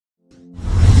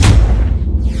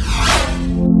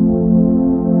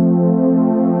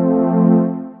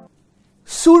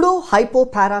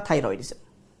Pseudohypoparathyroidism.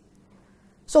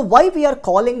 So why we are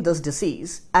calling this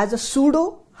disease as a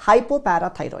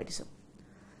pseudohypoparathyroidism?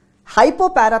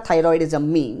 Hypoparathyroidism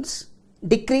means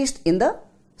decreased in the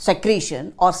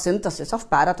secretion or synthesis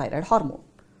of parathyroid hormone.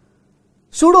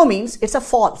 Pseudo means it's a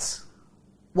false.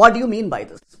 What do you mean by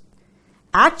this?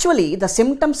 Actually, the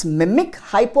symptoms mimic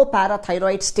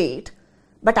hypoparathyroid state,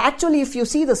 but actually if you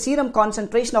see the serum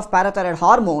concentration of parathyroid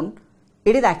hormone,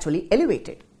 it is actually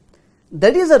elevated.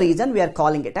 That is the reason we are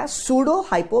calling it as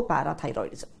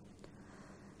pseudohypoparathyroidism.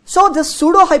 So this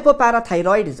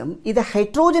pseudohypoparathyroidism is a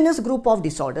heterogeneous group of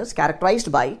disorders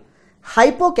characterized by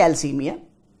hypocalcemia,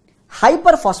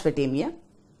 hyperphosphatemia,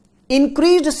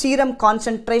 increased serum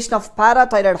concentration of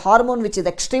parathyroid hormone, which is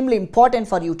extremely important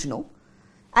for you to know,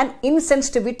 and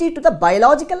insensitivity to the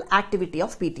biological activity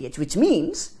of PTH, which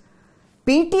means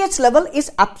PTH level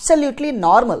is absolutely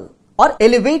normal or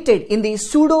elevated in the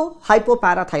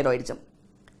pseudohypoparathyroidism.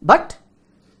 But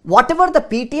whatever the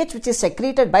PTH which is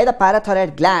secreted by the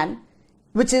parathyroid gland,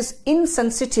 which is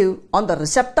insensitive on the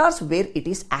receptors where it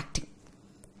is acting.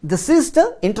 This is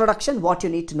the introduction what you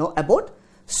need to know about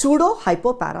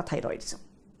pseudohypoparathyroidism.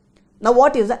 Now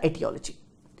what is the etiology?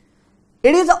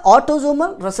 It is an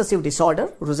autosomal recessive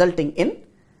disorder resulting in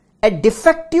a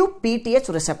defective PTH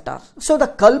receptor. So the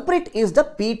culprit is the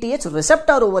PTH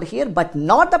receptor over here, but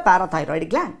not the parathyroid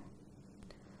gland.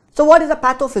 So what is the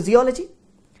pathophysiology?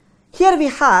 Here we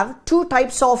have two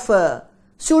types of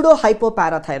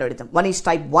pseudohypoparathyroidism. One is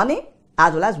type 1A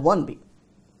as well as 1B.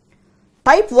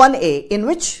 Type 1A, in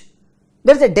which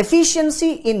there is a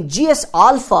deficiency in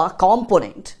GS-alpha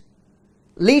component,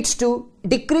 leads to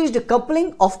decreased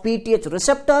coupling of PTH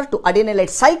receptor to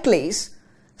adenylate cyclase,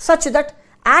 such that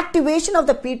activation of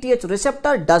the PTH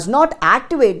receptor does not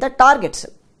activate the target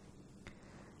cell.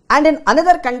 And in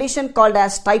another condition called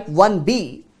as type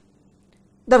 1B,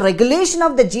 the regulation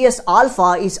of the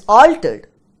GS-alpha is altered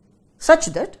such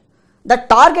that the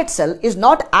target cell is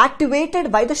not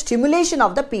activated by the stimulation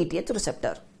of the PTH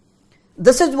receptor.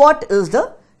 This is what is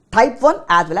the type 1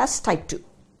 as well as type 2.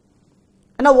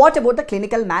 And now what about the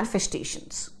clinical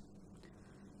manifestations?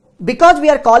 Because we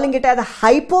are calling it as a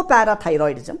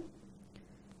hypoparathyroidism,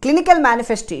 clinical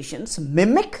manifestations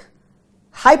mimic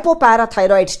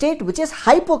hypoparathyroid state, which is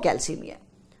hypocalcemia.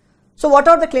 So what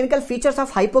are the clinical features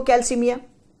of hypocalcemia?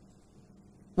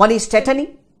 One is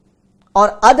tetany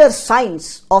or other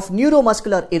signs of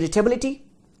neuromuscular irritability,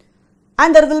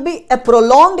 and there will be a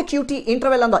prolonged QT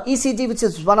interval on the ECG, which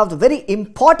is one of the very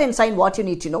important signs what you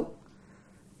need to know,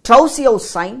 Trousseau's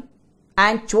sign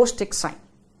and Chvostek's sign.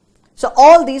 So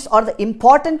all these are the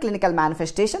important clinical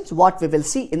manifestations what we will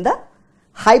see in the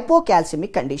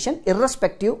hypocalcemic condition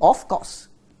irrespective of cause.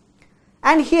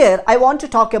 And here I want to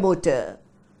talk about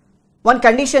one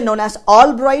condition known as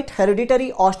Albright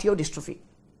hereditary osteodystrophy.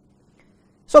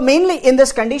 So mainly in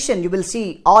this condition you will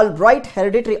see Albright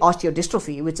hereditary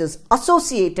osteodystrophy, which is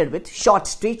associated with short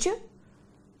stature,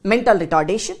 mental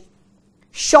retardation,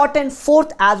 shortened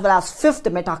fourth as well as fifth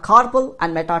metacarpal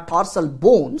and metatarsal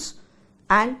bones,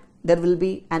 and there will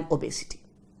be an obesity.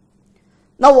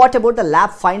 Now what about the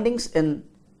lab findings in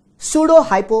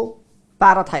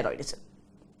pseudohypoparathyroidism?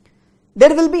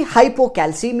 There will be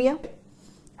hypocalcemia,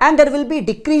 and there will be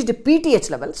decreased PTH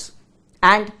levels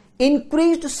and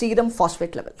increased serum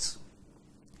phosphate levels.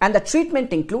 And the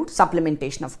treatment includes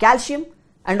supplementation of calcium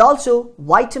and also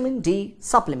vitamin D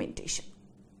supplementation.